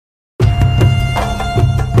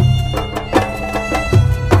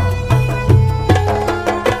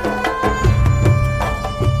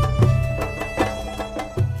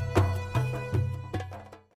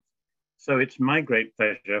So it's my great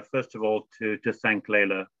pleasure, first of all, to thank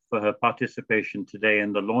Leila for her participation today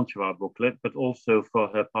in the launch of our booklet, but also for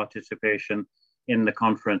her participation in the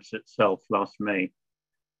conference itself last May.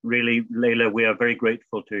 Really, Leila, we are very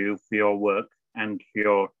grateful to you for your work and for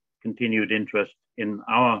your continued interest in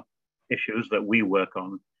our issues that we work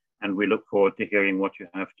on, and we look forward to hearing what you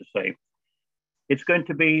have to say. It's going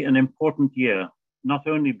to be an important year, not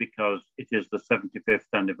only because it is the 75th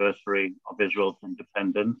anniversary of Israel's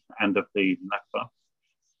independence and of the Nakba,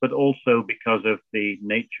 but also because of the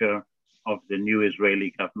nature of the new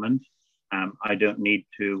Israeli government. I don't need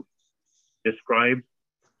to describe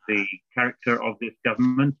the character of this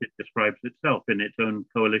government. It describes itself in its own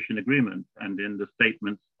coalition agreement and in the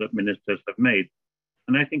statements that ministers have made.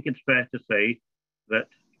 And I think it's fair to say that,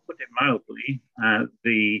 to put it mildly,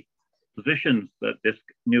 the positions that this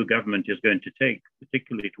new government is going to take,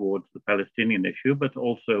 particularly towards the Palestinian issue, but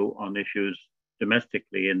also on issues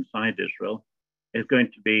domestically inside Israel, is going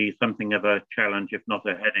to be something of a challenge, if not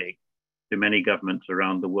a headache, to many governments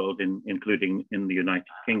around the world, including in the United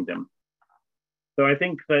Kingdom. So I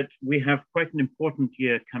think that we have quite an important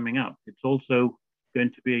year coming up. It's also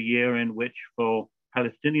going to be a year in which, for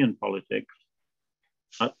Palestinian politics,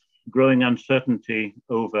 growing uncertainty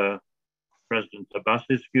over President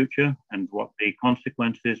Abbas's future and what the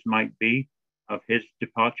consequences might be of his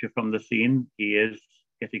departure from the scene. He is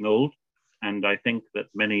getting old, and I think that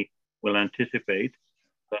many will anticipate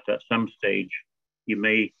that at some stage he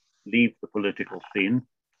may leave the political scene,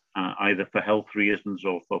 either for health reasons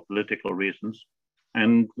or for political reasons.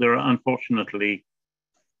 And there are unfortunately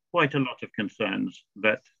quite a lot of concerns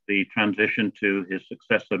that the transition to his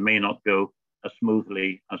successor may not go as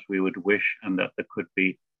smoothly as we would wish, and that there could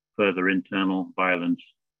be further internal violence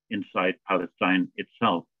inside Palestine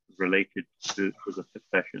itself related to the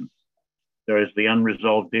succession. There is the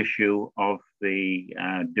unresolved issue of the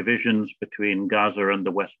divisions between Gaza and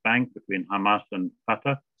the West Bank, between Hamas and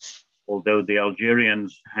Fatah. Although the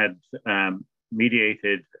Algerians had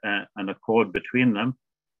mediated an accord between them,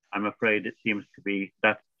 I'm afraid it seems to be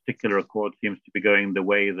that particular accord seems to be going the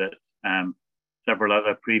way that several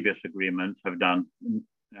other previous agreements have done,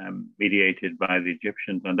 mediated by the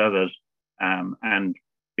Egyptians and others, and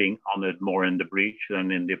being honored more in the breach than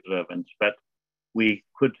in the observance. But we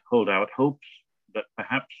could hold out hopes that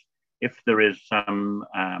perhaps if there is some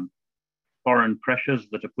foreign pressures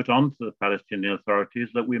that are put onto the Palestinian authorities,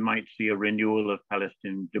 that we might see a renewal of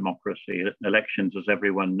Palestinian democracy. Elections, as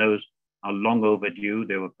everyone knows, are long overdue.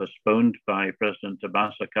 They were postponed by President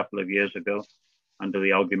Abbas a couple of years ago under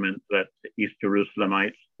the argument that East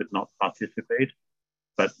Jerusalemites could not participate.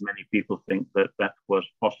 But many people think that that was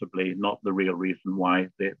possibly not the real reason why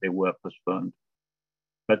they were postponed.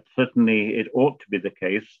 But certainly it ought to be the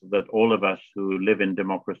case that all of us who live in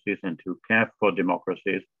democracies and who care for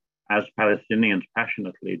democracies, as Palestinians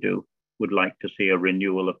passionately do, would like to see a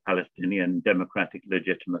renewal of Palestinian democratic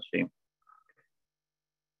legitimacy.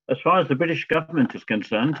 As far as the British government is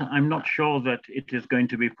concerned, I'm not sure that it is going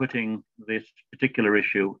to be putting this particular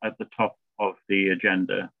issue at the top of the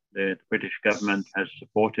agenda. The British government has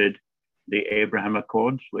supported the Abraham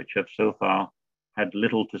Accords, which have so far had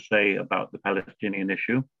little to say about the Palestinian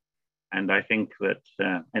issue. And I think that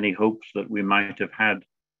any hopes that we might have had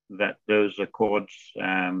that those accords,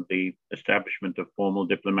 the establishment of formal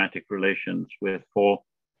diplomatic relations with 4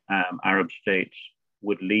 Arab states,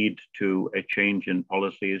 would lead to a change in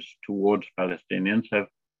policies towards Palestinians, have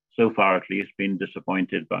so far at least been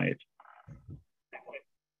disappointed by it.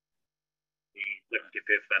 The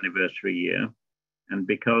 75th anniversary year, and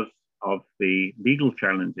because of the legal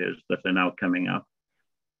challenges that are now coming up,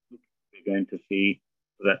 we're going to see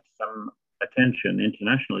that some attention,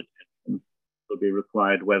 international attention, will be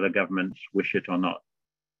required whether governments wish it or not.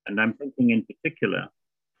 And I'm thinking in particular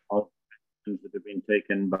of actions that have been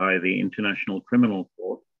taken by the International Criminal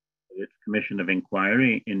Court, its commission of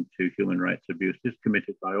inquiry into human rights abuses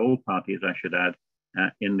committed by all parties, I should add,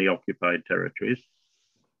 in the occupied territories.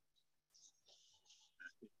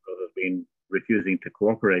 Israel has been refusing to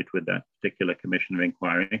cooperate with that particular commission of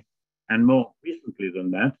inquiry. And more recently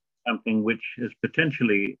than that, something which is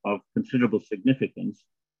potentially of considerable significance,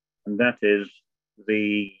 and that is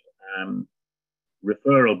the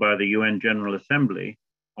referral by the UN General Assembly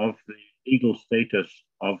of the legal status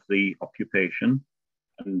of the occupation,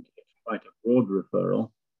 and it's quite a broad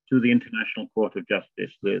referral, to the International Court of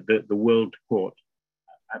Justice, the World Court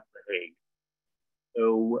at The Hague.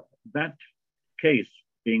 So that case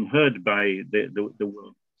being heard by the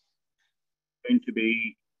world is going to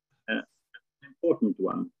be an important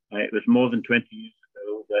one. It was more than 20 years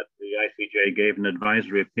ago that the ICJ gave an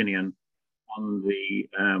advisory opinion on the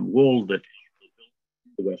wall that Israel built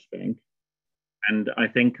in the West Bank, And I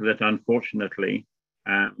think that unfortunately,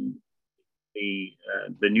 the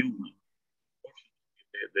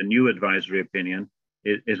new advisory opinion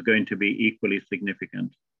is going to be equally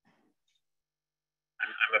significant.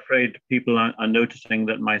 I'm afraid people are noticing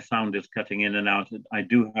that my sound is cutting in and out. I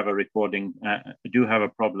do have a recording, I do have a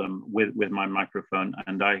problem with my microphone,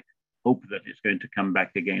 and I hope that it's going to come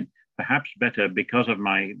back again. Perhaps better, because of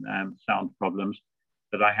my sound problems,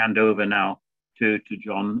 that I hand over now to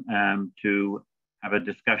John to have a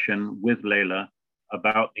discussion with Leila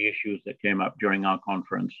about the issues that came up during our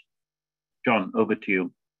conference. John, over to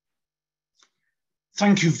you.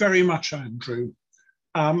 Thank you very much, Andrew.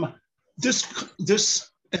 This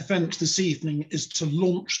event this evening is to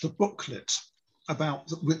launch the booklet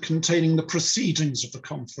containing the proceedings of the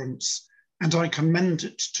conference, and I commend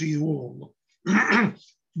it to you all.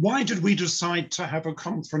 Why did we decide to have a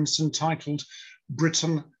conference entitled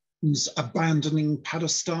Britain's Abandoning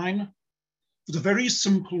Palestine? For the very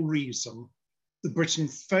simple reason that Britain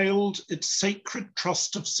failed its sacred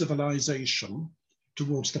trust of civilization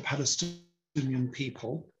towards the Palestinian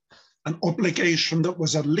people, an obligation that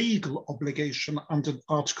was a legal obligation under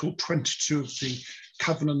Article 22 of the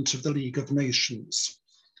Covenant of the League of Nations.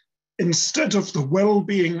 Instead of the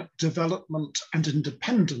well-being, development and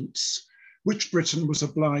independence which Britain was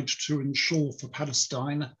obliged to ensure for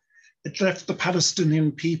Palestine, it left the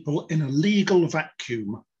Palestinian people in a legal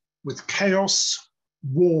vacuum with chaos,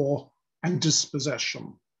 war and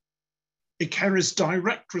dispossession. It carries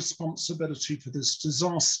direct responsibility for this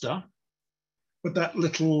disaster, but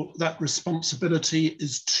that responsibility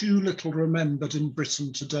is too little remembered in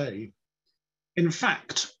Britain today. In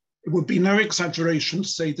fact, it would be no exaggeration to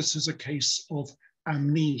say this is a case of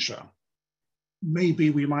amnesia. Maybe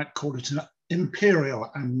we might call it an imperial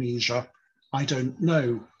amnesia, I don't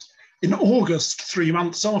know. In August, 3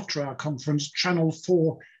 months after our conference, Channel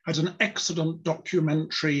 4 had an excellent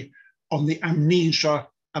documentary on the amnesia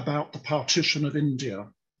about the partition of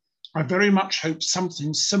India. I very much hope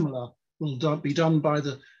something similar will be done by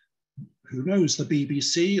the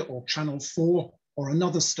BBC or Channel 4 or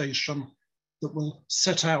another station that will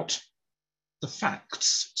set out the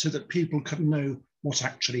facts so that people can know what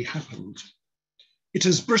actually happened. It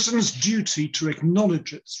is Britain's duty to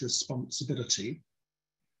acknowledge its responsibility,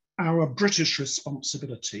 our British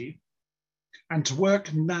responsibility, and to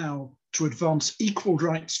work now to advance equal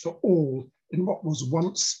rights for all in what was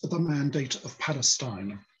once the mandate of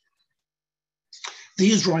Palestine.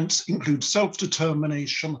 These rights include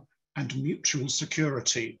self-determination and mutual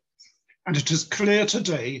security. And it is clear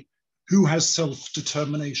today who has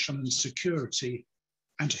self-determination and security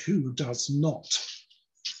and who does not.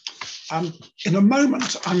 In a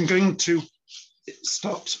moment, I'm going to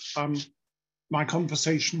start my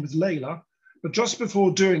conversation with Leila, but just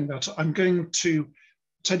before doing that, I'm going to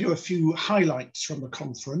tell you a few highlights from the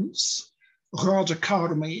conference. Ghada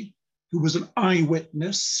Karmi, who was an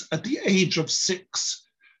eyewitness at the age of 6,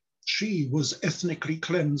 she was ethnically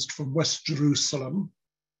cleansed from West Jerusalem.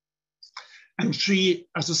 And she,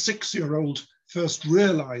 as a 6-year-old, first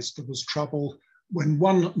realized there was trouble when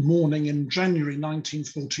one morning in January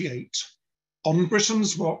 1948, on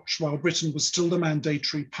Britain's watch, while Britain was still the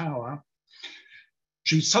mandatory power,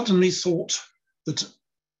 she suddenly thought that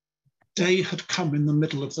day had come in the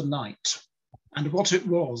middle of the night. And what it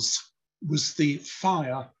was the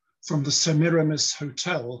fire from the Semiramis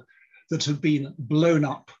Hotel that had been blown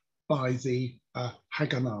up by the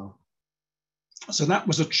Haganah. So that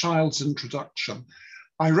was a child's introduction.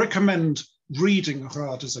 I recommend reading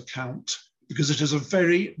Ghada's account because it is a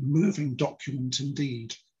very moving document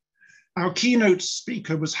indeed. Our keynote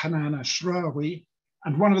speaker was Hanan Ashrawi,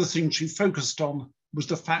 and one of the things she focused on was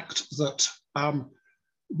the fact that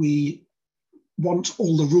we want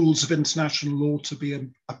all the rules of international law to be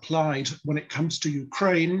applied when it comes to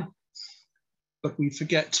Ukraine, but we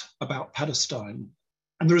forget about Palestine.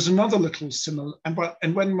 And there is another little similar,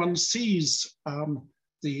 and when one sees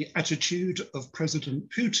the attitude of President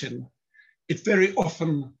Putin, it very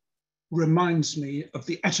often reminds me of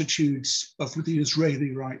the attitudes of the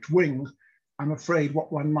Israeli right wing. I'm afraid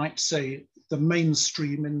what one might say, the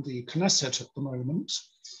mainstream in the Knesset at the moment,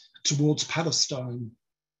 towards Palestine.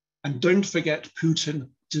 And don't forget, Putin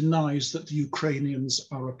denies that the Ukrainians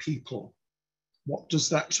are a people. What does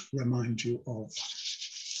that remind you of?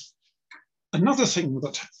 Another thing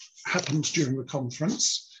that happened during the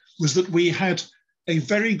conference was that we had a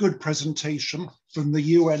very good presentation from the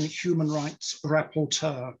UN Human Rights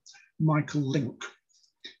Rapporteur, Michael Link.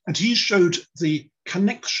 And he showed the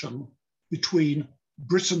connection between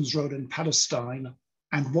Britain's role in Palestine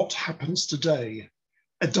and what happens today,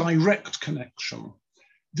 a direct connection.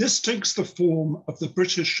 This takes the form of the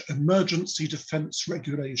British Emergency Defence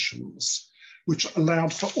Regulations, which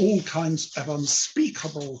allowed for all kinds of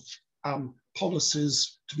unspeakable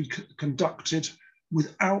policies to be conducted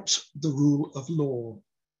without the rule of law.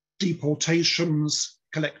 Deportations,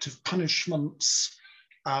 collective punishments,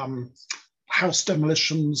 house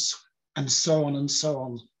demolitions, and so on and so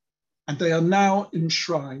on. And they are now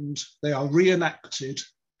enshrined, they are reenacted,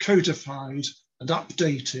 codified, and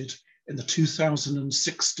updated in the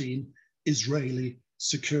 2016 Israeli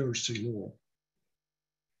security law.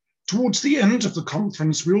 Towards the end of the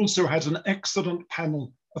conference, we also had an excellent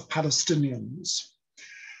panel of Palestinians.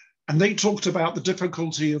 And they talked about the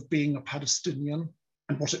difficulty of being a Palestinian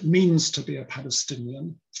and what it means to be a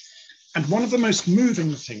Palestinian. And one of the most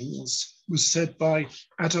moving things was said by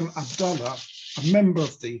Adam Abdallah, a member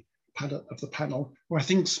of the panel, who I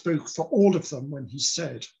think spoke for all of them when he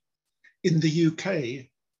said, in the UK,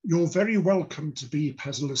 you're very welcome to be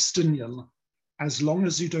Palestinian as long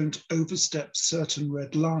as you don't overstep certain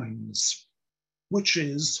red lines, which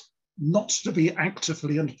is not to be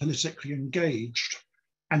actively and politically engaged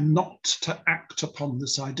and not to act upon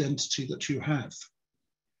this identity that you have.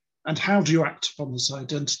 And how do you act upon this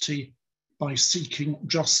identity? By seeking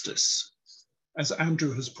justice, as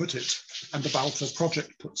Andrew has put it, and the Balfour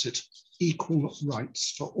Project puts it, equal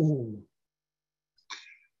rights for all.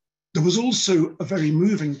 There was also a very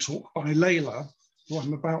moving talk by Layla, who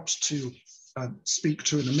I'm about to speak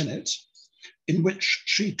to in a minute, in which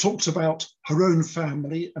she talked about her own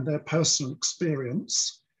family and their personal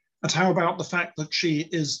experience, and how about the fact that she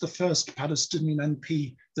is the first Palestinian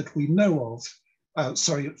MP that we know of,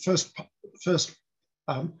 first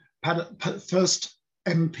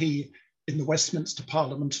MP in the Westminster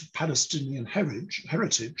Parliament of Palestinian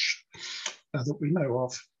heritage that we know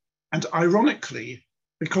of. And ironically,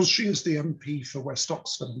 because she is the MP for West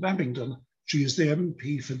Oxford and Abingdon, she is the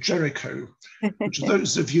MP for Jericho, which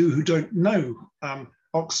those of you who don't know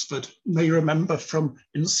Oxford may remember from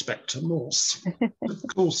Inspector Morse. Of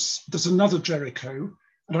course, there's another Jericho,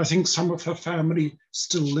 and I think some of her family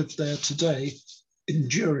still live there today,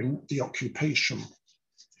 enduring the occupation.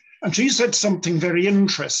 And she said something very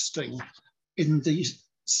interesting in the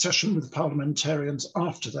session with parliamentarians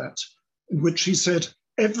after that, in which she said,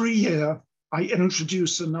 every year I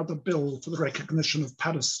introduce another bill for the recognition of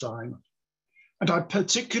Palestine. And I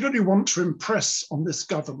particularly want to impress on this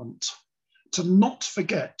government to not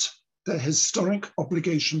forget their historic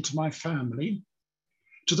obligation to my family,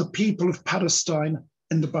 to the people of Palestine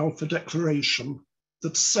in the Balfour Declaration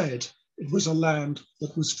that said it was a land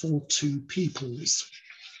that was for two peoples.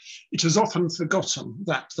 It is often forgotten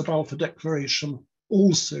that the Balfour Declaration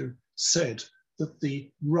also said that the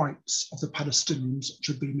rights of the Palestinians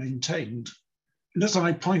should be maintained. And as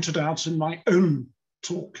I pointed out in my own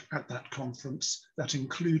talk at that conference, that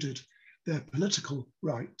included their political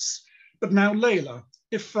rights. But now, Layla,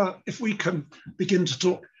 if we can begin to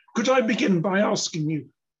talk, could I begin by asking you,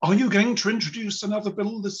 are you going to introduce another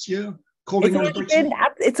bill this year?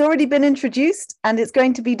 It's already been introduced, and it's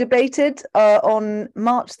going to be debated on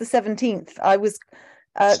March the 17th. I was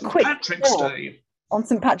quick on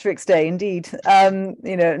St. Patrick's Day, indeed.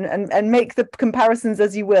 You know, and make the comparisons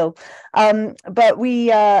as you will. But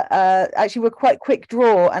we actually were quite quick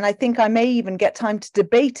draw, and I think I may even get time to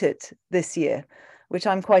debate it this year, which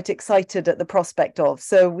I'm quite excited at the prospect of.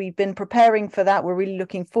 So we've been preparing for that. We're really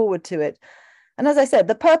looking forward to it. And as I said,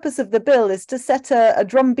 the purpose of the bill is to set a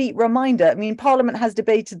drumbeat reminder. I mean, Parliament has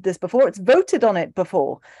debated this before. It's voted on it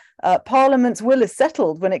before. Parliament's will is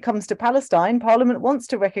settled when it comes to Palestine. Parliament wants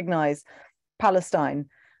to recognise Palestine.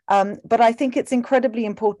 But I think it's incredibly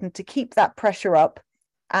important to keep that pressure up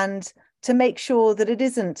and to make sure that it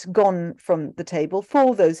isn't gone from the table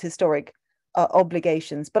for those historic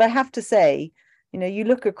obligations. But I have to say, you know, you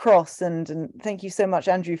look across, and thank you so much,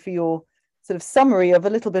 Andrew, for your sort of summary of a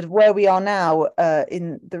little bit of where we are now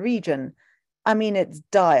in the region. I mean, it's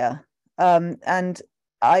dire. And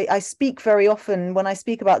I speak very often, when I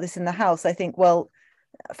speak about this in the House, I think, well,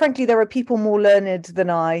 frankly, there are people more learned than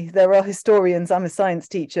I. There are historians. I'm a science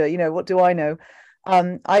teacher. You know, what do I know?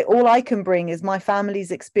 All I can bring is my family's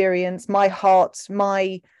experience, my heart,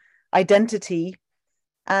 my identity.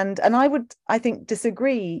 And I would, I think,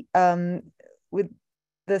 disagree with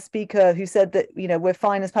the speaker who said that, you know, we're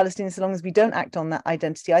fine as Palestinians so long as we don't act on that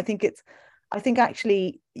identity. I think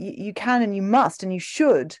actually you can and you must and you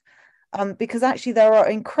should, because actually there are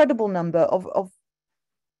an incredible number of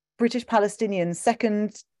British Palestinians,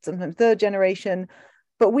 second, sometimes third generation,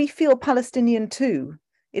 but we feel Palestinian too.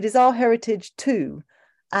 It is our heritage too.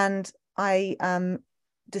 And I am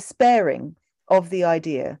despairing of the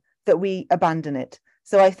idea that we abandon it.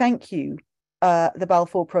 So I thank you the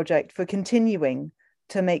Balfour Project for continuing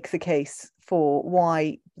to make the case for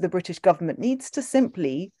why the British government needs to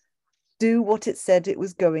simply do what it said it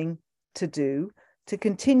was going to do, to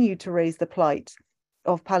continue to raise the plight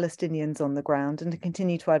of Palestinians on the ground and to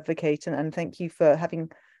continue to advocate. And thank you for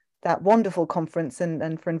having that wonderful conference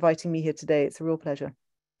and for inviting me here today. It's a real pleasure.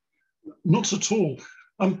 Not at all.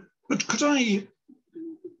 But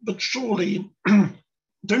surely,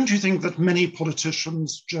 don't you think that many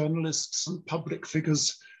politicians, journalists and public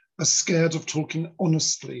figures are scared of talking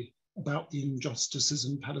honestly about the injustices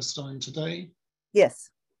in Palestine today? Yes,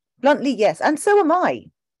 bluntly, yes. And so am I,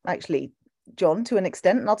 actually, John, to an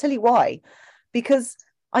extent. And I'll tell you why. Because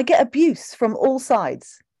I get abuse from all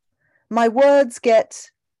sides. My words get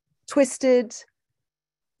twisted.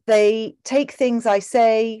 They take things I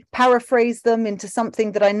say, paraphrase them into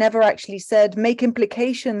something that I never actually said, make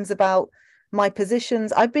implications about my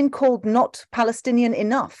positions. I've been called not Palestinian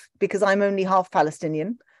enough because I'm only half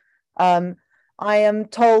Palestinian. I am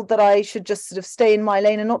told that I should just sort of stay in my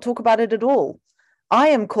lane and not talk about it at all. I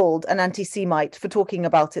am called an anti-Semite for talking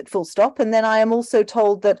about it, full stop. And then I am also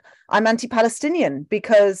told that I'm anti-Palestinian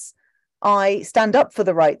because I stand up for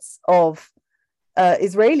the rights of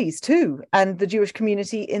Israelis too, and the Jewish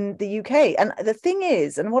community in the UK. And the thing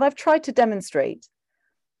is, and what I've tried to demonstrate,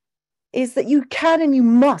 is that you can and you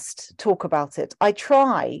must talk about it. I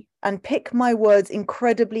try and pick my words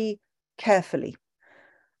incredibly carefully.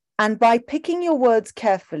 And by picking your words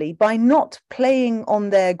carefully, by not playing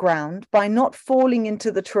on their ground, by not falling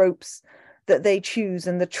into the tropes that they choose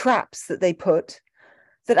and the traps that they put,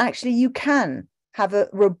 that actually you can have a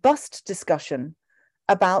robust discussion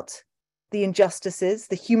about the injustices,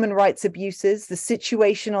 the human rights abuses, the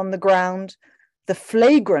situation on the ground, the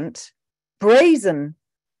flagrant, brazen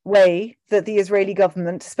way that the Israeli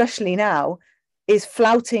government, especially now, is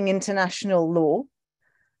flouting international law.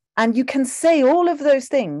 And you can say all of those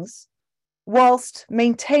things whilst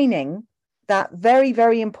maintaining that very,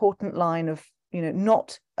 very important line of,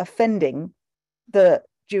 not offending the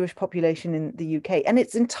Jewish population in the UK. And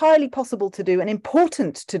it's entirely possible to do and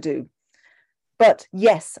important to do. But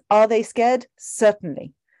yes, are they scared?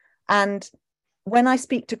 Certainly. And when I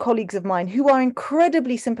speak to colleagues of mine who are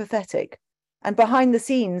incredibly sympathetic, and behind the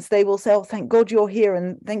scenes, they will say, oh, thank God you're here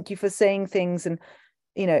and thank you for saying things. And,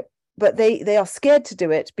 but they are scared to do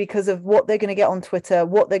it because of what they're going to get on Twitter,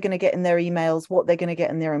 what they're going to get in their emails, what they're going to get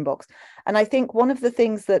in their inbox. And I think one of the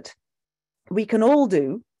things that we can all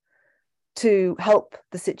do to help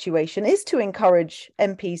the situation is to encourage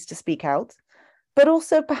MPs to speak out, but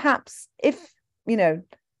also perhaps if,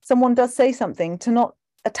 someone does say something, to not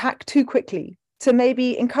attack too quickly, to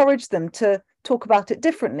maybe encourage them to talk about it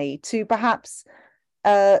differently, to perhaps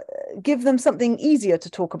give them something easier to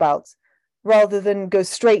talk about rather than go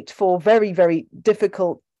straight for very, very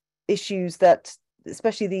difficult issues that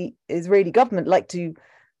especially the Israeli government like to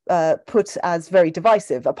put as very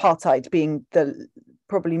divisive, apartheid being the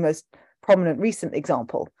probably most prominent recent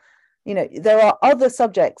example. There are other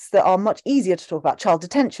subjects that are much easier to talk about, child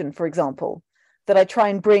detention, for example, that I try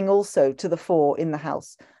and bring also to the fore in the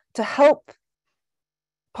House to help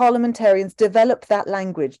parliamentarians develop that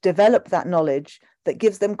language, develop that knowledge that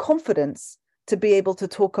gives them confidence to be able to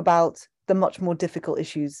talk about the much more difficult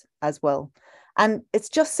issues as well. And it's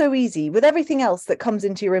just so easy with everything else that comes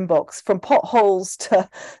into your inbox, from potholes to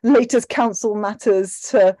latest council matters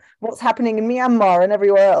to what's happening in Myanmar and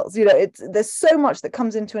everywhere else. There's so much that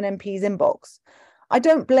comes into an MP's inbox. I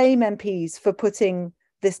don't blame MPs for putting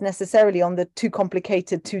this necessarily on the too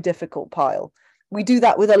complicated, too difficult pile. We do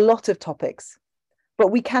that with a lot of topics,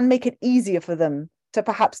 but we can make it easier for them to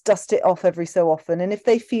perhaps dust it off every so often. And if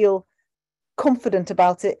they feel confident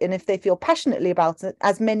about it, and if they feel passionately about it,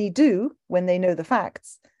 as many do when they know the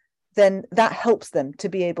facts, then that helps them to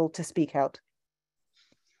be able to speak out.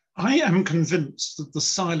 I am convinced that the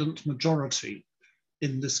silent majority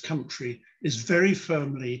in this country is very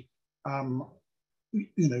firmly, of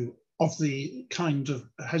the kind of,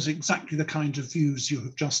 has exactly the kind of views you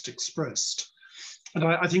have just expressed. And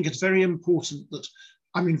I think it's very important that,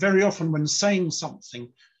 very often when saying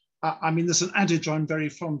something, there's an adage I'm very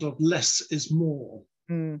fond of, less is more.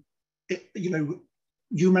 Mm.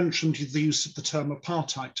 You mentioned the use of the term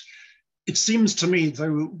apartheid. It seems to me,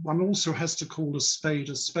 though, one also has to call a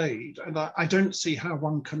spade, and I don't see how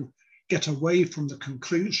one can get away from the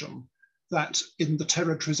conclusion that in the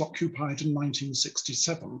territories occupied in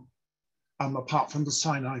 1967, apart from the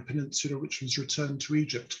Sinai Peninsula, which was returned to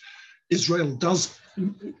Egypt, Israel does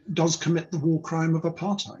commit the war crime of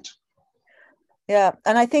apartheid. Yeah,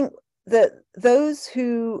 and I think that those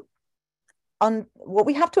who, what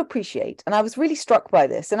we have to appreciate, and I was really struck by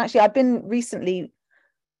this, and actually I've been recently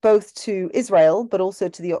both to Israel, but also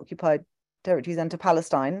to the occupied territories and to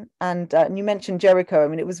Palestine. And you mentioned Jericho. I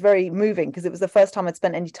mean, it was very moving because it was the first time I'd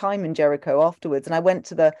spent any time in Jericho afterwards. And I went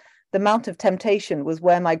to the Mount of Temptation, was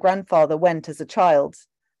where my grandfather went as a child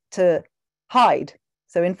to hide.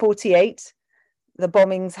 So in 1948, the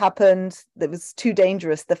bombings happened. It was too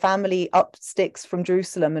dangerous. The family up sticks from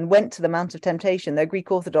Jerusalem and went to the Mount of Temptation. They're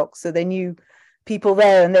Greek Orthodox, so they knew people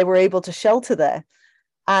there and they were able to shelter there.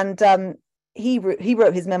 And he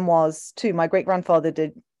wrote his memoirs too. My great grandfather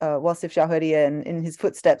did, Wasif Jahoria, and in his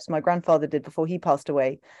footsteps, my grandfather did before he passed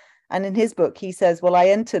away. And in his book, he says, well, I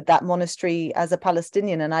entered that monastery as a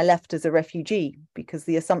Palestinian and I left as a refugee because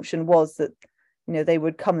the assumption was that, you know, they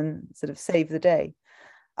would come and sort of save the day.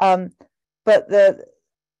 But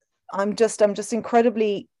I'm just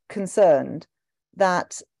incredibly concerned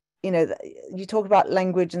that, you know, you talk about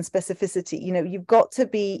language and specificity. You know, you've got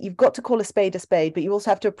to call a spade, but you also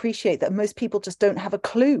have to appreciate that most people just don't have a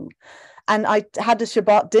clue. And I had a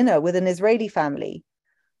Shabbat dinner with an Israeli family,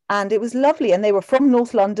 and it was lovely. And they were from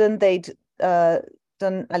North London. They'd done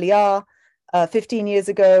Aliyah 15 years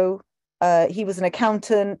ago. He was an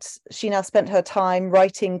accountant. She now spent her time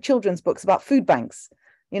writing children's books about food banks.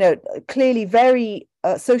 You know, clearly very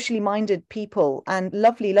socially minded people and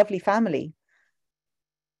lovely, lovely family.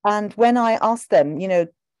 And when I asked them, you know,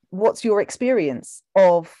 what's your experience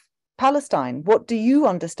of Palestine? What do you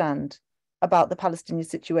understand about the Palestinian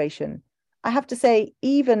situation? I have to say,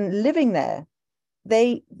 even living there,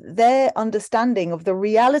 their understanding of the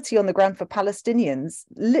reality on the ground for Palestinians,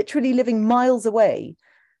 literally living miles away,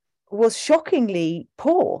 was shockingly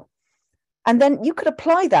poor. And then you could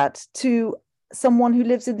apply that to someone who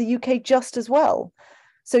lives in the UK just as well.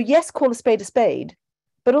 So yes, call a spade,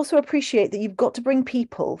 but also appreciate that you've got to bring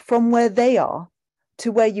people from where they are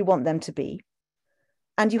to where you want them to be.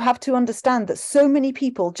 And you have to understand that so many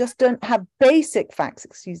people just don't have basic facts,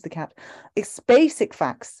 excuse the cat, it's basic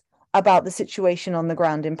facts about the situation on the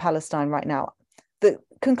ground in Palestine right now. The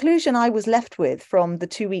conclusion I was left with from the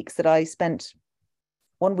 2 weeks that I spent,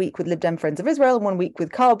 1 week with Lib Dem Friends of Israel and 1 week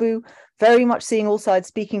with Kabu, very much seeing all sides,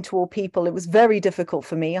 speaking to all people. It was very difficult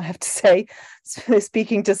for me, I have to say,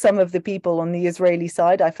 speaking to some of the people on the Israeli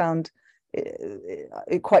side. I found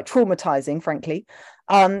it quite traumatizing, frankly.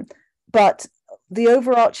 But the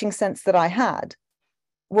overarching sense that I had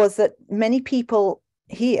was that many people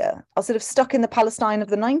here are sort of stuck in the Palestine of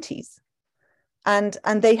the 90s. And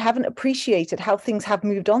they haven't appreciated how things have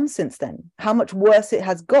moved on since then, how much worse it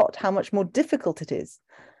has got, how much more difficult it is.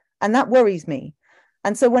 And that worries me.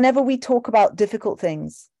 And so whenever we talk about difficult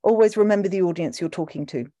things, always remember the audience you're talking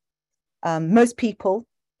to. Most people,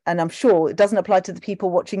 and I'm sure it doesn't apply to the people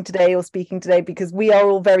watching today or speaking today, because we are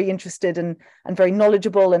all very interested and very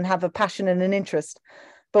knowledgeable and have a passion and an interest.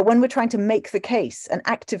 But when we're trying to make the case, an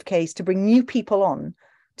active case to bring new people on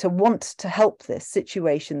to want to help this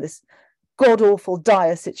situation, this god-awful,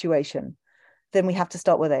 dire situation, then we have to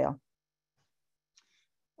start where they are.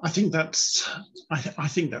 I think that's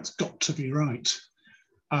got to be right.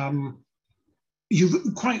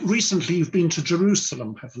 You've quite recently you've been to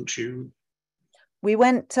Jerusalem, haven't you? We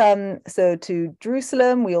went so to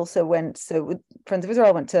Jerusalem. We also went, so with Friends of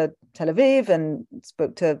Israel, went to Tel Aviv and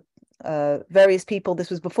spoke to various people. This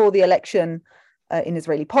was before the election in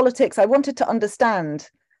Israeli politics. I wanted to understand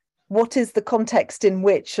what is the context in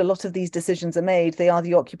which a lot of these decisions are made. They are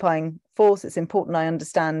the occupying force. It's important I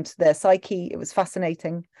understand their psyche. It was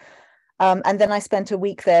fascinating. And then I spent a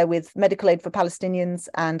week there with Medical Aid for Palestinians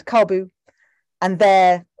and Kabu. And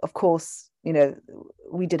there, of course, you know,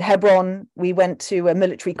 we did Hebron. We went to a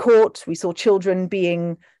military court. We saw children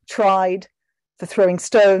being tried for throwing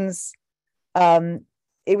stones.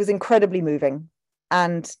 It was incredibly moving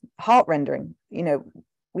and heart-rending. You know,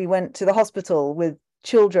 we went to the hospital with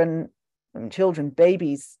children,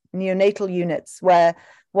 babies, neonatal units, where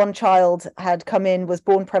one child had come in, was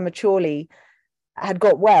born prematurely, had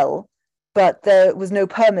got well, but there was no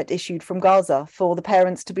permit issued from Gaza for the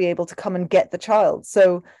parents to be able to come and get the child.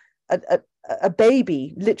 So a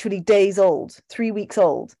baby, literally days old, 3 weeks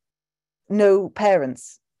old, no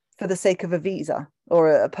parents for the sake of a visa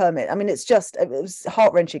or a permit. I mean, it was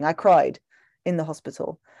heart-wrenching. I cried in the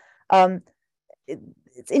hospital.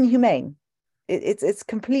 It's inhumane. It's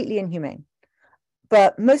completely inhumane.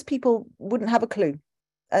 But most people wouldn't have a clue.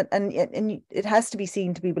 And it has to be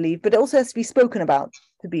seen to be believed, but it also has to be spoken about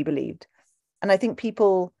to be believed. And I think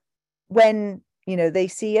people, when, you know, they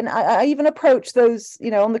see, and I even approach those,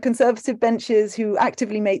 you know, on the conservative benches who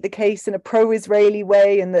actively make the case in a pro-Israeli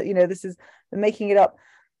way, and that, you know, this is making it up.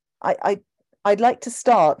 I'd like to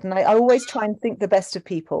start, and I always try and think the best of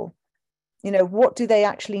people. You know, what do they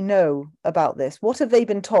actually know about this? What have they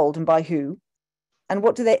been told, and by who? And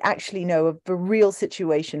what do they actually know of the real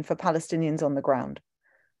situation for Palestinians on the ground?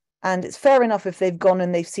 And it's fair enough if they've gone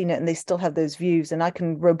and they've seen it and they still have those views, and I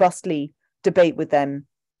can robustly debate with them,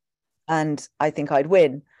 and I think I'd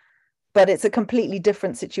win. But it's a completely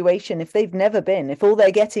different situation if they've never been, if all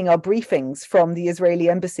they're getting are briefings from the Israeli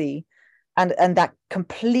embassy and that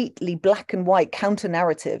completely black and white counter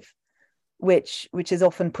narrative, which is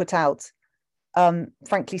often put out.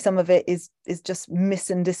 Frankly, some of it is just mis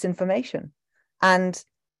and disinformation. And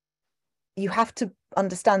you have to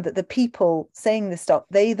understand that the people saying this stuff,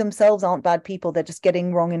 they themselves aren't bad people. They're just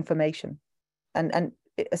getting wrong information. And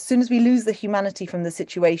as soon as we lose the humanity from the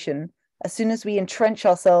situation, as soon as we entrench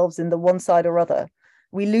ourselves in the one side or other,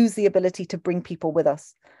 we lose the ability to bring people with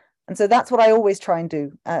us. And so that's what I always try and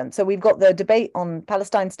do. So we've got the debate on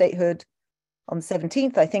Palestine statehood on the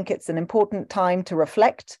 17th. I think it's an important time to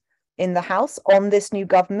reflect in the House on this new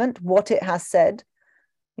government, what it has said.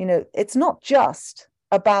 You know, it's not just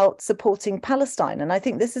about supporting Palestine. And I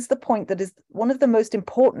think this is the point that is one of the most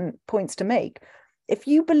important points to make. If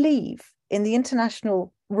you believe in the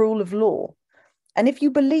international rule of law, and if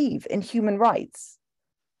you believe in human rights,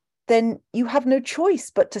 then you have no choice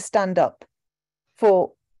but to stand up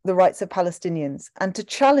for the rights of Palestinians and to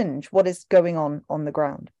challenge what is going on the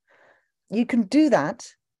ground. You can do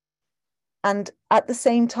that and at the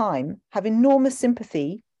same time have enormous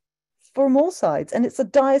sympathy from all sides. And it's a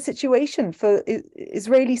dire situation for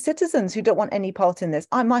Israeli citizens who don't want any part in this.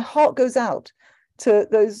 My heart goes out to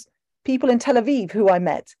those people in Tel Aviv who I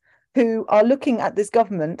met, who are looking at this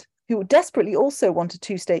government, who desperately also want a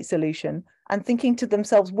two-state solution and thinking to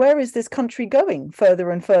themselves, where is this country going? Further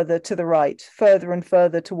and further to the right, further and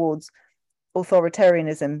further towards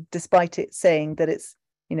authoritarianism, despite it saying that it's,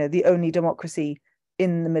 you know, the only democracy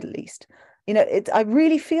in the Middle East. You know, I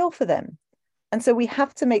really feel for them. And so we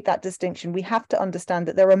have to make that distinction. We have to understand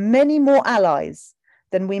that there are many more allies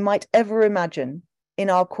than we might ever imagine in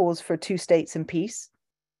our cause for two states and peace.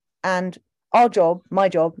 And our job, my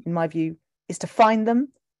job, in my view, is to find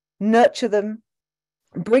them, nurture them,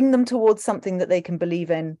 bring them towards something that they can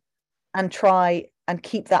believe in, and try and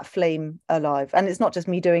keep that flame alive. And it's not just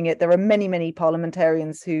me doing it. There are many, many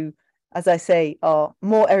parliamentarians who, as I say, are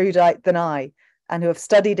more erudite than I and who have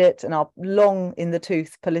studied it and are long in the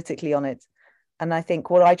tooth politically on it. And I think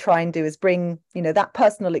what I try and do is bring, you know, that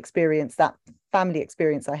personal experience, that family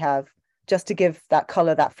experience I have, just to give that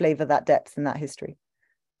color, that flavor, that depth, and that history.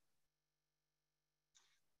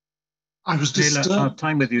 I was disturbed.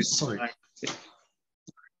 Time with you. Sorry.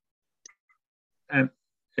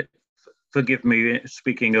 Forgive me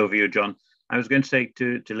speaking over you, John. I was going to say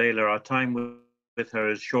to Leila, our time with her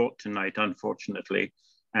is short tonight, unfortunately,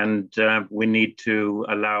 and we need to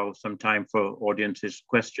allow some time for audience's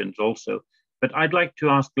questions also. But I'd like to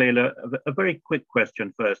ask Leila a very quick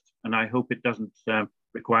question first, and I hope it doesn't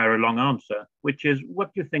require a long answer, which is,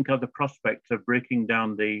 what do you think are the prospects of breaking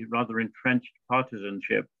down the rather entrenched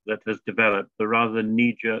partisanship that has developed, the rather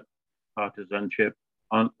knee-jerk partisanship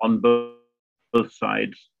on both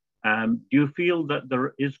sides? Do you feel that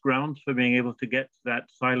there is grounds for being able to get that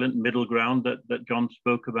silent middle ground that John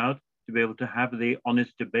spoke about, to be able to have the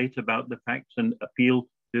honest debate about the facts and appeal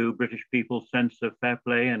to British people's sense of fair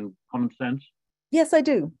play and common sense? Yes, I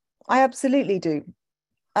do. I absolutely do.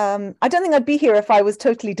 I don't think I'd be here if I was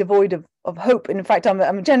totally devoid of hope. And in fact, I'm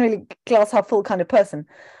a generally glass half full kind of person.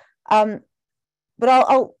 But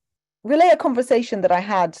I'll relay a conversation that I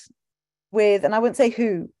had with, and I won't say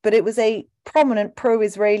who, but it was a prominent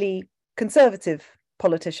pro-Israeli conservative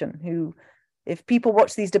politician who, if people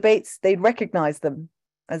watch these debates, they'd recognize them,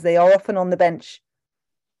 as they are often on the bench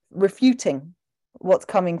refuting what's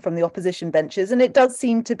coming from the opposition benches. And it does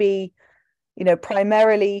seem to be, you know,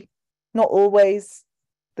 primarily, not always,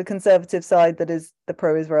 the conservative side that is the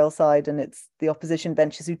pro-Israel side, and it's the opposition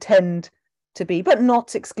benches who tend to be, but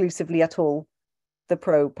not exclusively at all, the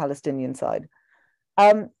pro-Palestinian side.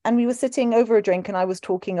 And we were sitting over a drink and I was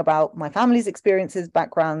talking about my family's experiences,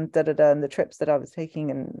 background, and the trips that I was taking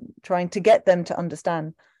and trying to get them to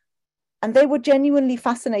understand. And they were genuinely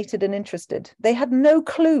fascinated and interested. They had no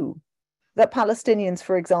clue that Palestinians,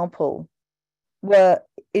 for example, were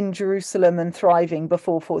in Jerusalem and thriving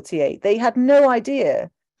before 48. They had no idea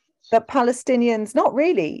that Palestinians, not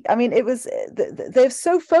really. I mean, it was, they're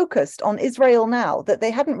so focused on Israel now that they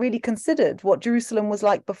hadn't really considered what Jerusalem was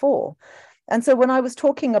like before. And so when I was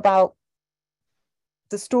talking about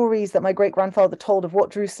the stories that my great-grandfather told of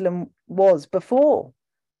what Jerusalem was before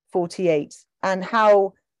 48 and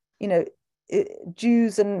how, you know,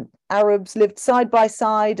 Jews and Arabs lived side by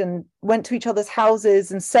side and went to each other's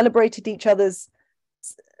houses and celebrated each other's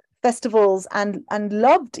festivals and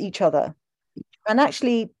loved each other. And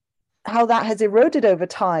actually, how that has eroded over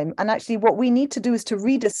time. And actually what we need to do is to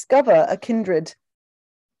rediscover a kindred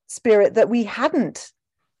spirit that we've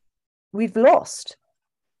lost.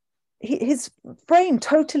 His frame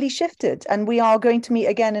totally shifted, and we are going to meet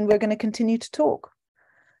again, and we're going to continue to talk.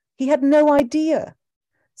 He had no idea.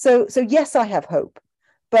 So yes, I have hope,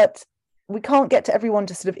 but we can't get to everyone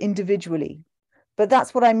just sort of individually. But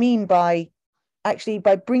that's what I mean by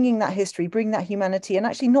bringing that history, bringing that humanity, and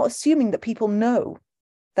actually not assuming that people know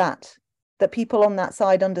that people on that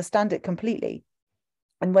side understand it completely.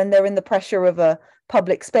 And when they're in the pressure of a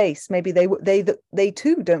public space, maybe they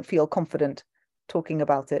too don't feel confident talking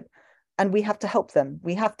about it. And we have to help them.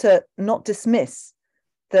 We have to not dismiss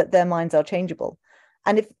that their minds are changeable.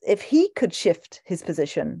 And if he could shift his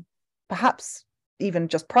position, perhaps even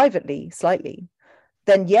just privately, slightly,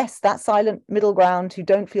 then yes, that silent middle ground who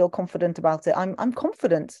don't feel confident about it, I'm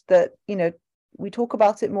confident that, we talk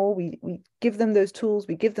about it more, we give them those tools,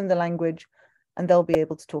 we give them the language, and they'll be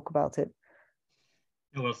able to talk about it.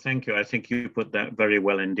 Well, thank you. I think you put that very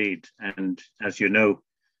well indeed. And as you know,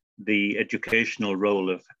 the educational role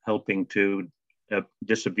of helping to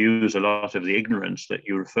disabuse a lot of the ignorance that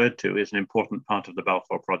you referred to is an important part of the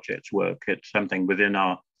Balfour Project's work. It's something within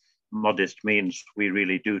our modest means we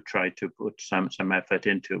really do try to put some effort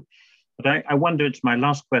into. But I wonder, it's my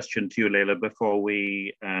last question to you, Leila, before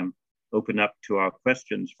we open up to our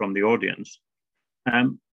questions from the audience.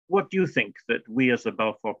 What do you think that we as the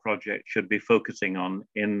Balfour Project should be focusing on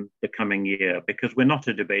in the coming year? Because we're not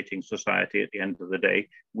a debating society at the end of the day.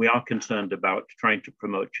 We are concerned about trying to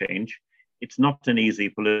promote change. It's not an easy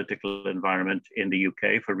political environment in the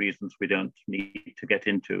UK for reasons we don't need to get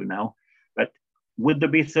into now. But would there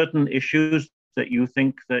be certain issues that you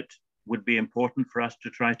think that would be important for us to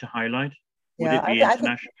try to highlight? Would it be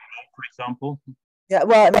international, for example? Yeah,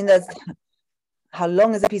 well, I mean, there's how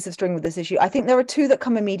long is a piece of string with this issue? I think there are two that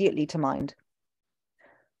come immediately to mind.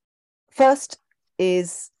 First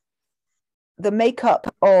is the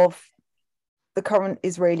makeup of the current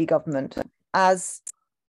Israeli government. As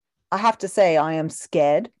I have to say, I am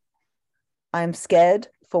scared. I am scared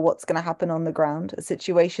for what's going to happen on the ground. A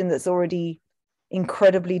situation that's already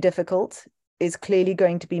incredibly difficult is clearly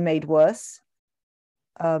going to be made worse.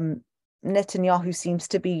 Netanyahu seems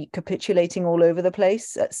to be capitulating all over the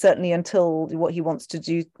place, certainly until what he wants to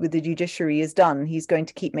do with the judiciary is done. He's going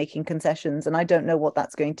to keep making concessions, and I don't know what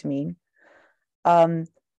that's going to mean.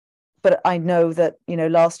 But I know that,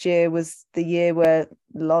 last year was the year where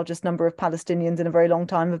the largest number of Palestinians in a very long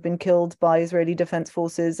time have been killed by Israeli Defense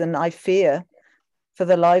Forces, and I fear for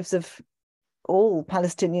the lives of all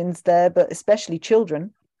Palestinians there, but especially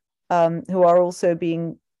children who are also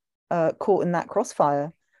being caught in that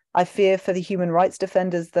crossfire. I fear for the human rights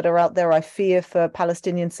defenders that are out there. I fear for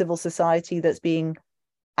Palestinian civil society that's being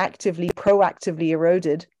proactively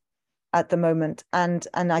eroded at the moment. And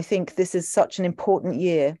I think this is such an important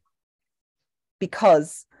year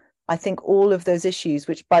because I think all of those issues,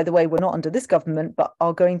 which, by the way, were not under this government, but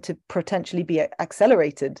are going to potentially be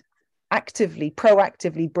accelerated actively,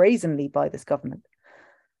 proactively, brazenly by this government.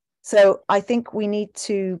 So I think we need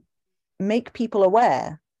to make people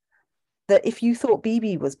aware that if you thought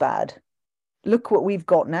Bibi was bad, look what we've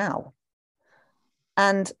got now.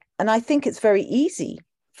 And I think it's very easy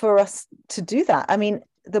for us to do that. I mean,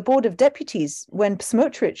 the Board of Deputies, when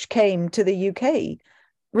Smotrich came to the UK,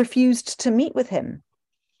 refused to meet with him.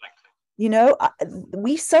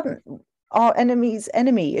 Our enemy's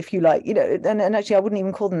enemy, if you like, and actually I wouldn't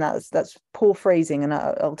even call them that. That's poor phrasing, and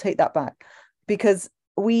I'll take that back, because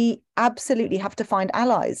we absolutely have to find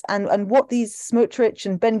allies. And what these Smotrich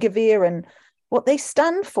and Ben-Gvir and what they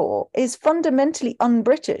stand for is fundamentally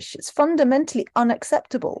un-British. It's fundamentally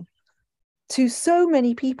unacceptable to so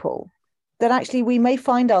many people that actually we may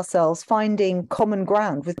find ourselves finding common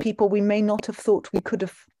ground with people we may not have thought we could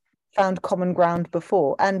have found common ground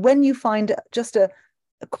before. And when you find just a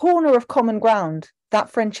corner of common ground, that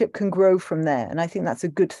friendship can grow from there. And I think that's a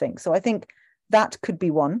good thing. So I think that could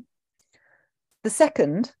be one. The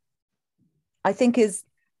second, I think, is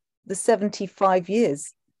the 75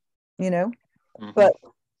 years, but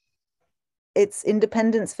it's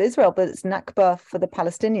independence for Israel, but it's Nakba for the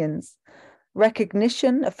Palestinians.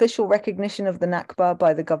 Official recognition of the Nakba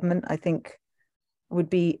by the government, I think, would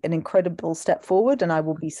be an incredible step forward. And I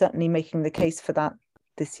will be certainly making the case for that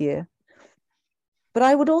this year. But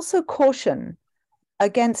I would also caution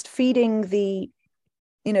against feeding the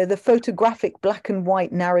photographic black and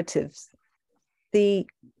white narratives. The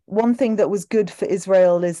one thing that was good for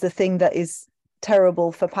Israel is the thing that is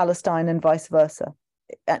terrible for Palestine and vice versa.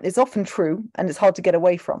 It's often true, and it's hard to get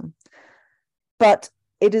away from. But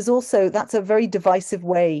it is also, that's a very divisive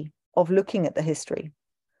way of looking at the history.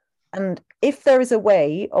 And if there is a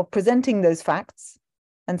way of presenting those facts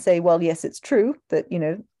and say, well, yes, it's true that, you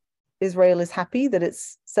know, Israel is happy that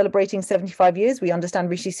it's celebrating 75 years. We understand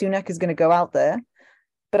Rishi Sunak is going to go out there.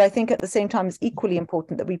 But I think at the same time, it's equally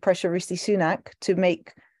important that we pressure Rishi Sunak to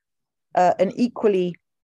make an equally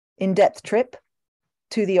in-depth trip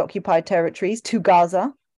to the occupied territories, to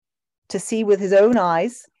Gaza, to see with his own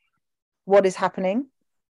eyes what is happening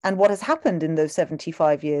and what has happened in those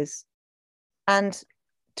 75 years. And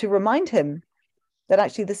to remind him that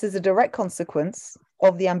actually this is a direct consequence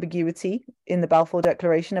of the ambiguity in the Balfour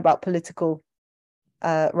Declaration about political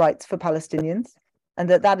rights for Palestinians, and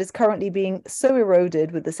that is currently being so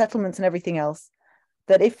eroded with the settlements and everything else,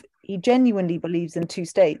 that if he genuinely believes in two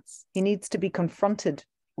states, he needs to be confronted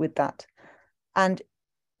with that. And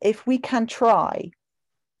if we can try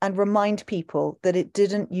and remind people that it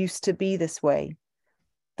didn't used to be this way,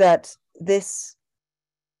 that this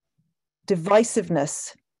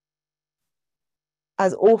divisiveness,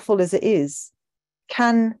 as awful as it is,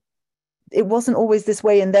 it wasn't always this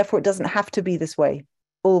way, and therefore it doesn't have to be this way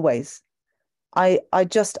always. I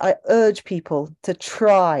urge people to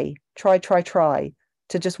try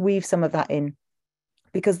to just weave some of that in,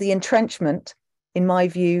 because the entrenchment, in my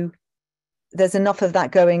view, there's enough of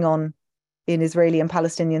that going on in Israeli and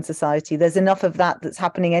Palestinian society. There's enough of that that's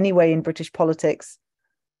happening anyway in British politics.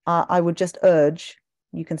 I would just urge,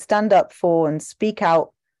 you can stand up for and speak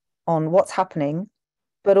out on what's happening,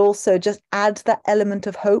 but also just add that element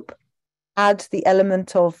of hope, add the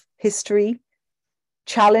element of history,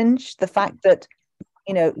 challenge the fact that,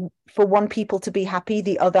 you know, for one people to be happy,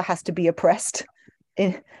 the other has to be oppressed.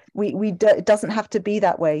 It doesn't have to be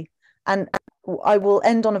that way. And I will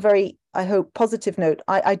end on a very, I hope, positive note.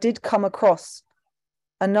 I did come across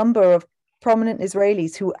a number of prominent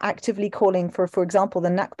Israelis who were actively calling for example, the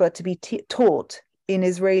Nakba to be taught in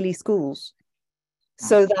Israeli schools,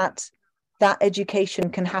 so that education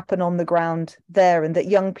can happen on the ground there, and that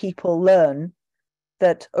young people learn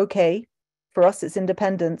that, okay, for us it's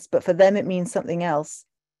independence, but for them it means something else.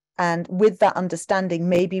 And with that understanding,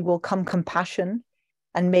 maybe will come compassion,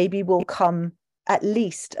 and maybe will come at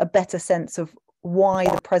least a better sense of why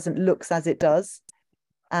the present looks as it does,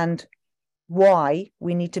 and why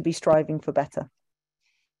we need to be striving for better.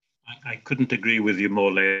 I couldn't agree with you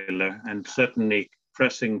more, Leila, and certainly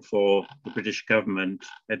pressing for the British government,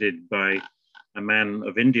 headed by a man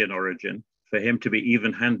of Indian origin, for him to be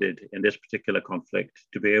even-handed in this particular conflict,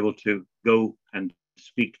 to be able to go and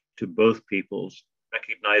speak to both peoples,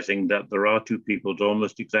 recognizing that there are two peoples,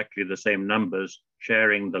 almost exactly the same numbers,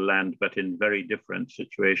 sharing the land, but in very different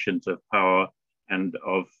situations of power and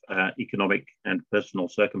of economic and personal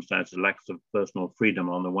circumstances, lacks of personal freedom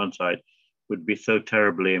on the one side, would be so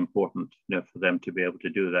terribly important, you know, for them to be able to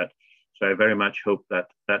do that. So I very much hope that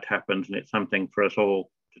that happens, and it's something for us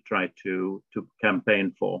all to try to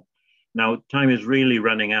campaign for. Now, time is really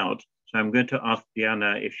running out, so I'm going to ask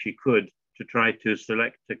Diana if she could to try to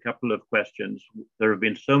select a couple of questions. There have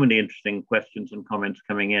been so many interesting questions and comments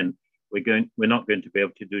coming in. We're not going to be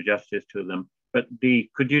able to do justice to them. But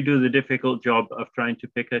Dee, could you do the difficult job of trying to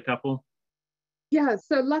pick a couple? Yeah,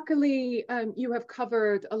 so luckily you have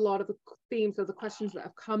covered a lot of the themes of the questions that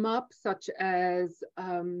have come up, such as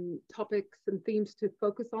topics and themes to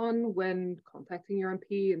focus on when contacting your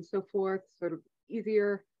MP and so forth, sort of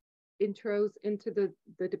easier intros into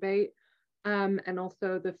the debate. And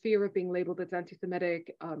also the fear of being labeled as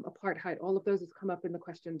anti-Semitic, apartheid, all of those has come up in the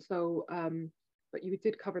question. So, but you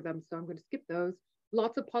did cover them, so I'm going to skip those.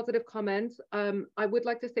 Lots of positive comments. I would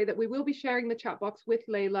like to say that we will be sharing the chat box with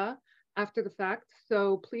Leila after the fact.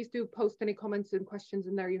 So please do post any comments and questions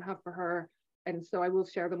in there you have for her. And so I will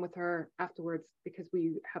share them with her afterwards, because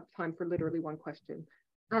we have time for literally one question.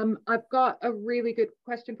 I've got a really good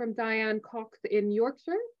question from Diane Cox in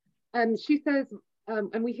Yorkshire. And she says,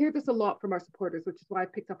 and we hear this a lot from our supporters, which is why I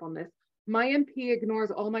picked up on this. My MP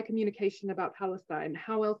ignores all my communication about Palestine.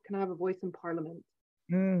 How else can I have a voice in Parliament?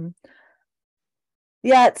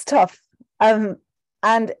 Yeah, it's tough. And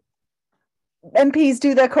MPs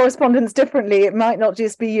do their correspondence differently. It might not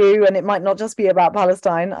just be you, and it might not just be about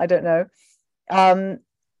Palestine. I don't know.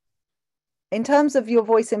 In terms of your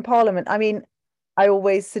voice in Parliament, I mean, I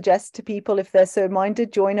always suggest to people, if they're so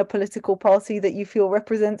minded, join a political party that you feel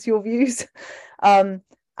represents your views. And,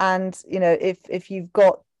 you know, if you've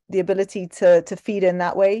got the ability to feed in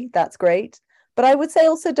that way, that's great. But I would say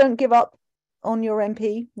also don't give up on your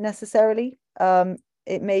MP necessarily.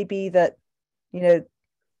 It may be that, you know,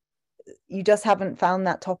 you just haven't found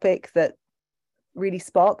that topic that really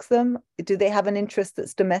sparks them. Do they have an interest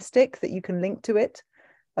that's domestic that you can link to it?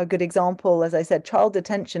 A good example, as I said, child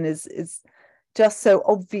detention is just so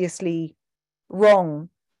obviously wrong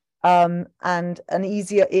and an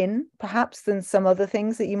easier in, perhaps, than some other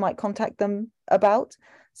things that you might contact them about.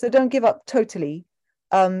 So don't give up totally.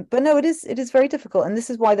 But no, it is very difficult. And this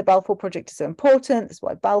is why the Balfour Project is so important. This is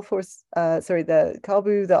why the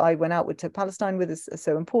Karbu that I went out with to Palestine with is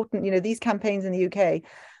so important. You know, these campaigns in the UK.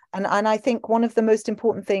 And I think one of the most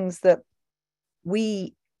important things that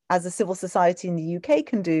we as a civil society in the UK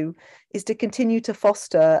can do is to continue to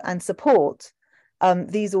foster and support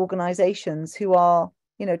these organizations who are,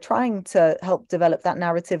 you know, trying to help develop that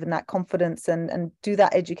narrative and that confidence and do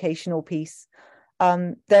that educational piece.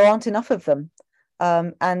 There aren't enough of them.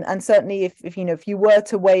 And certainly if you were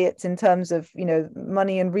to weigh it in terms of, you know,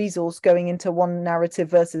 money and resource going into one narrative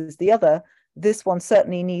versus the other, this one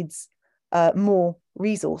certainly needs more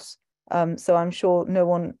resource. So I'm sure no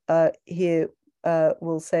one here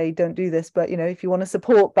will say don't do this, but, you know, if you want to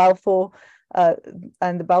support Balfour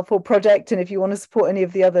and the Balfour Project, and if you want to support any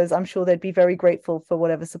of the others, I'm sure they'd be very grateful for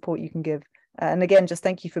whatever support you can give. And again, just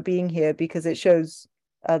thank you for being here, because it shows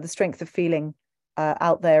the strength of feeling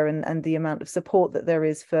out there and the amount of support that there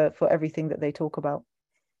is for everything that they talk about.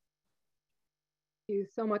 Thank you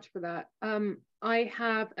so much for that. I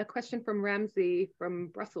have a question from Ramsey from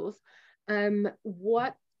Brussels.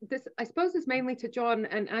 What this, I suppose, is mainly to John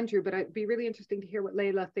and Andrew, but it'd be really interesting to hear what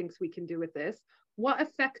Leila thinks we can do with this. What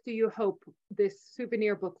effect do you hope this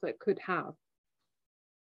souvenir booklet could have?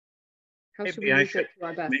 How should we use it to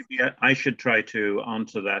our best? Maybe I should try to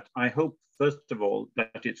answer that. I hope, first of all,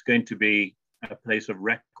 that it's going to be a place of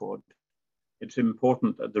record. It's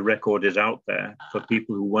important that the record is out there for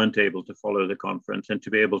people who weren't able to follow the conference, and to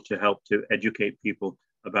be able to help to educate people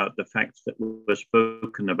about the facts that were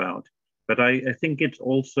spoken about. But I think it's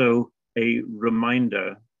also a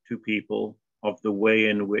reminder to people of the way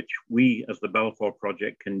in which we as the Balfour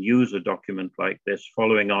Project can use a document like this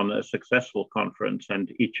following on a successful conference.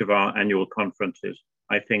 And each of our annual conferences,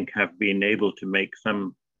 I think, have been able to make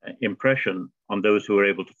some impression on those who were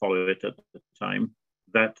able to follow it at the time,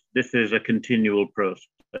 that this is a continual process.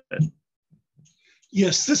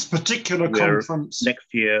 Yes, this particular conference.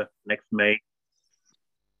 Next year, next May.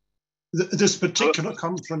 This particular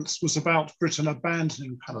conference was about Britain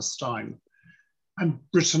abandoning Palestine and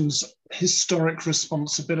Britain's historic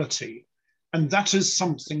responsibility. And that is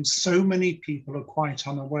something so many people are quite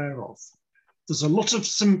unaware of. There's a lot of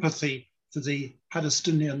sympathy for the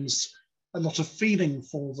Palestinians, a lot of feeling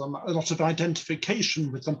for them, a lot of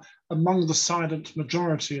identification with them among the silent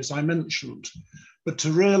majority, as I mentioned. But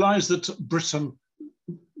to realize that Britain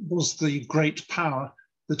was the great power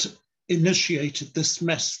that initiated this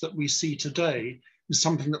mess that we see today is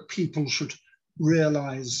something that people should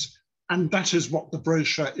realize. And that is what the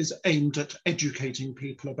brochure is aimed at educating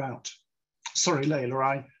people about. Sorry, Leila,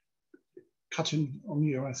 I cut in on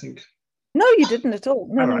you, I think. No, you didn't at all.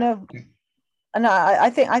 No, no. Okay. And I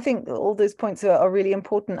think all those points are really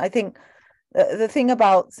important. I think the thing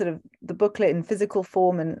about sort of the booklet in physical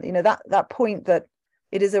form, and, you know, that point that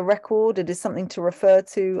it is a record, it is something to refer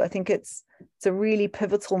to. I think it's a really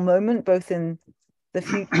pivotal moment, both in the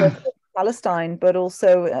future of Palestine, but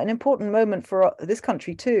also an important moment for this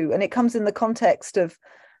country too. And it comes in the context of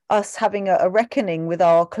us having a reckoning with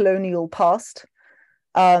our colonial past.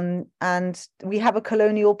 And we have a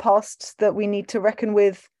colonial past that we need to reckon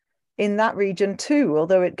with in that region too,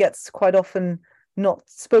 although it gets quite often not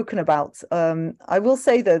spoken about. I will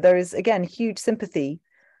say, though, there is, again, huge sympathy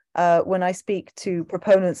when I speak to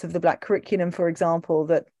proponents of the Black curriculum, for example,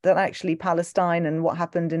 that actually Palestine and what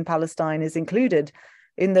happened in Palestine is included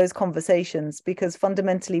in those conversations, because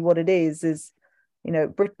fundamentally what it is, you know,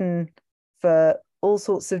 Britain, for all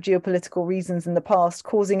sorts of geopolitical reasons in the past,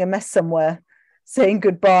 causing a mess somewhere, saying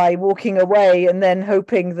goodbye, walking away, and then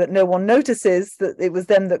hoping that no one notices that it was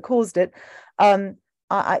them that caused it.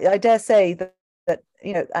 I dare say that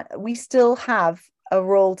you know, we still have a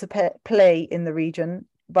role to play in the region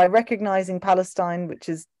by recognizing Palestine, which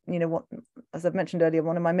is, you know, what, as I've mentioned earlier,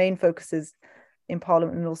 one of my main focuses in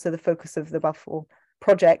Parliament, and also the focus of the Balfour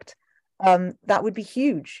Project. That would be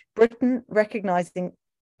huge. Britain recognizing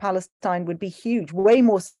Palestine would be huge, way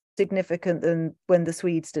more significant than when the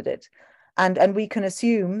Swedes did it. And we can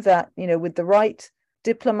assume that, you know, with the right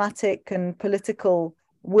diplomatic and political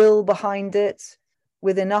will behind it,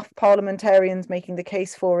 with enough parliamentarians making the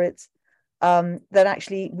case for it, that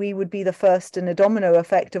actually we would be the first in a domino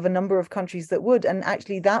effect of a number of countries that would. And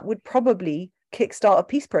actually that would probably kickstart a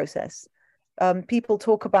peace process. People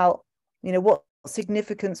talk about, you know, what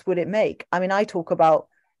significance would it make? I mean, I talk about,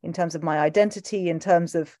 in terms of my identity, in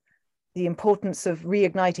terms of the importance of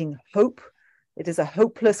reigniting hope. It is a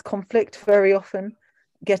hopeless conflict very often,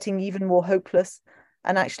 getting even more hopeless,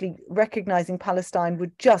 and actually recognizing Palestine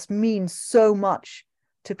would just mean so much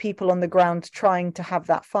to people on the ground trying to have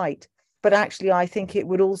that fight. But actually, I think it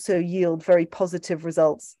would also yield very positive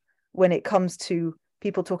results when it comes to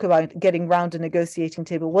people talk about getting round a negotiating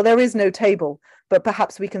table. Well, there is no table, but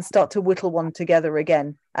perhaps we can start to whittle one together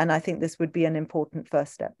again. And I think this would be an important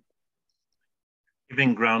first step.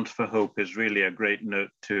 Giving ground for hope is really a great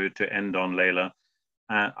note to end on, Leila.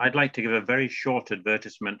 I'd like to give a very short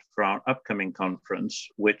advertisement for our upcoming conference,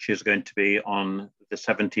 which is going to be on the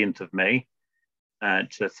 17th of May.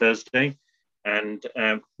 It's a Thursday. And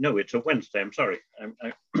no, it's a Wednesday. I'm sorry, I'm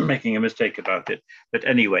making a mistake about it. But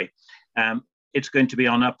anyway, it's going to be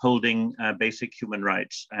on upholding basic human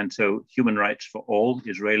rights. And so human rights for all,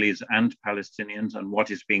 Israelis and Palestinians, and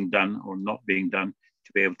what is being done or not being done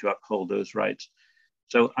to be able to uphold those rights.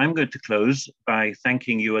 So I'm going to close by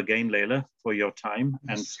thanking you again, Leila, for your time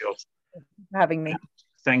and for having me.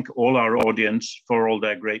 Thank all our audience for all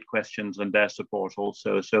their great questions and their support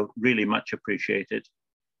also. So really much appreciated.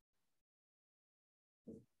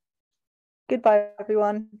 Goodbye,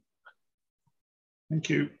 everyone. Thank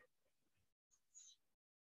you.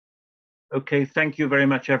 Okay, thank you very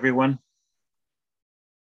much, everyone.